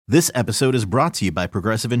This episode is brought to you by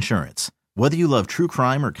Progressive Insurance. Whether you love true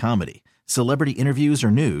crime or comedy, celebrity interviews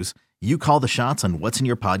or news, you call the shots on what's in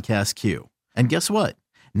your podcast queue. And guess what?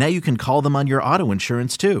 Now you can call them on your auto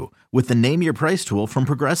insurance too with the Name Your Price tool from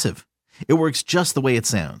Progressive. It works just the way it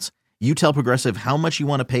sounds. You tell Progressive how much you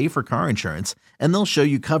want to pay for car insurance, and they'll show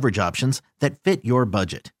you coverage options that fit your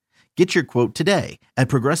budget. Get your quote today at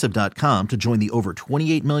Progressive.com to join the over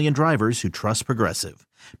 28 million drivers who trust Progressive.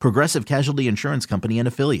 Progressive Casualty Insurance Company and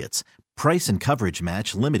Affiliates. Price and coverage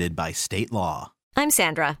match limited by state law. I'm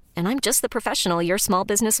Sandra, and I'm just the professional your small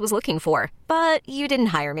business was looking for. But you didn't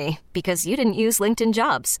hire me because you didn't use LinkedIn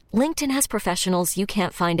Jobs. LinkedIn has professionals you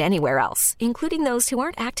can't find anywhere else, including those who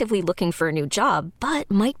aren't actively looking for a new job, but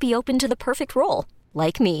might be open to the perfect role,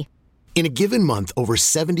 like me. In a given month, over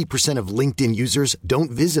 70% of LinkedIn users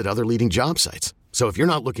don't visit other leading job sites. So if you're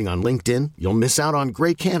not looking on LinkedIn, you'll miss out on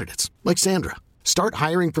great candidates like Sandra. Start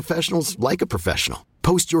hiring professionals like a professional.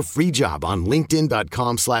 Post your free job on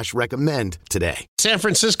linkedin.com/recommend today. San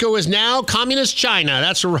Francisco is now communist China.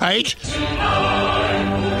 That's right.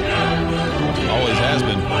 Always has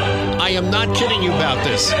been. I am not kidding you about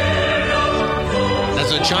this.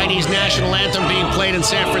 That's a Chinese national anthem being played in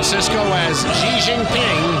San Francisco as Xi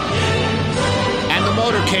Jinping and the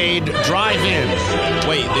motorcade drive in.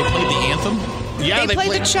 Wait, they played the anthem? Yeah, they play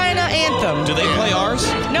the China anthem. Do they play ours?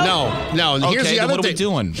 No. Here's the other what thing. Are we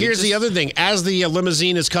doing? Here's the other thing. As the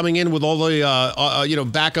limousine is coming in with all the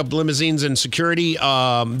backup limousines and security,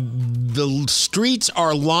 the streets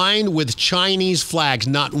are lined with Chinese flags,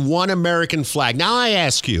 not one American flag. Now I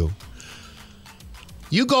ask you.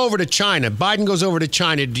 You go over to China, Biden goes over to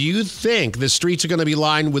China, do you think the streets are going to be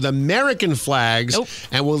lined with American flags? Nope.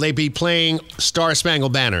 And will they be playing Star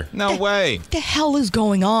Spangled Banner? No way. What the hell is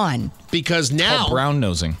going on? Because now... brown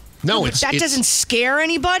nosing. No, that doesn't scare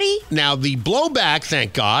anybody? Now, the blowback,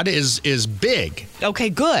 thank God, is big. Okay,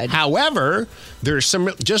 good. However, there's some...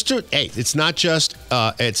 it's not just...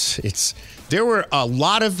 There were a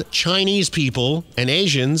lot of Chinese people and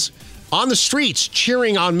Asians on the streets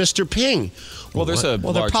cheering on Mr. Ping. Well, there's a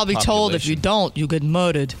Well, they're probably told if you don't, you get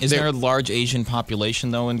murdered. Is there a large Asian population,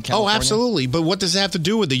 though, in California? Oh, absolutely. But what does it have to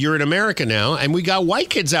do with it? You're in America now, and we got white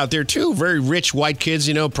kids out there, too. Very rich white kids,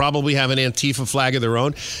 probably have an Antifa flag of their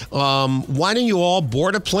own. Why don't you all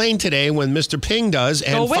board a plane today when Mr. Ping does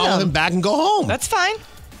and follow him back and go home? That's fine.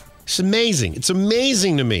 It's amazing. It's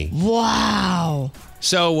amazing to me. Wow.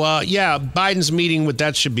 So, Biden's meeting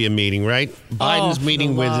that should be a meeting, right? Biden's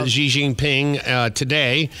meeting with Xi Jinping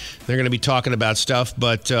today. They're going to be talking about stuff,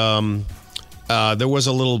 but there was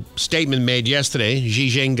a little statement made yesterday. Xi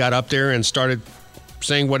Jinping got up there and started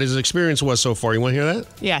saying what his experience was so far. You want to hear that?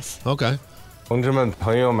 Yes. Okay. 同志们，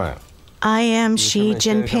朋友们。 I am Xi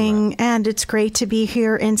Jinping, and it's great to be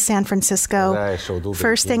here in San Francisco.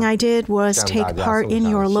 First thing I did was take part in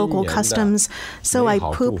your local customs, so I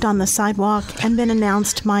pooped on the sidewalk and then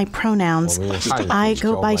announced my pronouns. I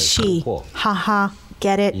go by Xi, haha,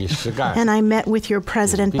 get it? And I met with your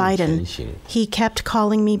President Biden. He kept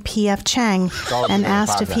calling me P.F. Chang and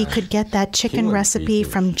asked if he could get that chicken recipe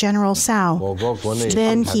from General Tsao.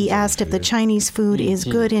 Then he asked if the Chinese food is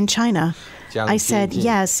good in China. I said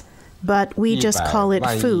yes. But we just call it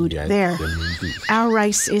food there. Our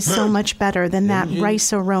rice is so much better than that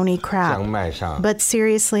rice-a-roni crap. But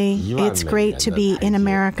seriously, it's great to be in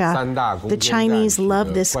America. The Chinese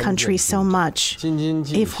love this country so much.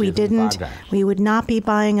 If we didn't, we would not be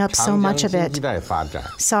buying up so much of it.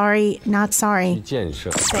 Sorry, not sorry. Thank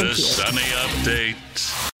you. Sunny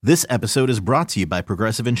Update. This episode is brought to you by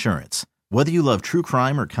Progressive Insurance. Whether you love true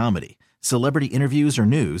crime or comedy, celebrity interviews or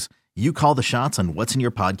news, you call the shots on what's in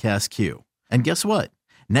your podcast queue. And guess what?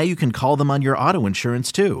 Now you can call them on your auto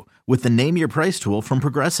insurance too with the Name Your Price tool from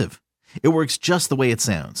Progressive. It works just the way it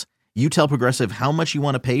sounds. You tell Progressive how much you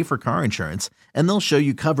want to pay for car insurance, and they'll show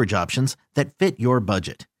you coverage options that fit your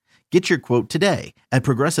budget. Get your quote today at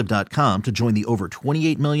Progressive.com to join the over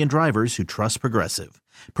 28 million drivers who trust Progressive.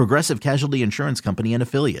 Progressive Casualty Insurance Company and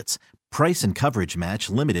Affiliates. Price and coverage match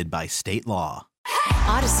limited by state law.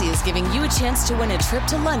 Odyssey is giving you a chance to win a trip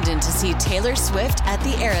to London to see Taylor Swift at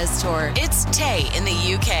the Eras Tour. It's Tay in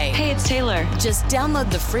the UK. Hey, it's Taylor. Just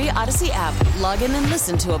download the free Odyssey app, log in and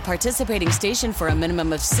listen to a participating station for a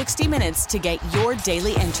minimum of 60 minutes to get your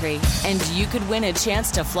daily entry. And you could win a chance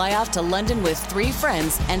to fly off to London with 3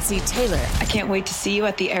 friends and see Taylor. I can't wait to see you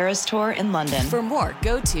at the Eras Tour in London. For more,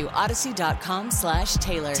 go to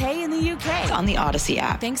odyssey.com/Taylor. Tay in the UK. It's on the Odyssey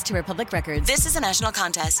app. Thanks to Republic Records. This is a national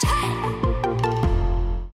contest.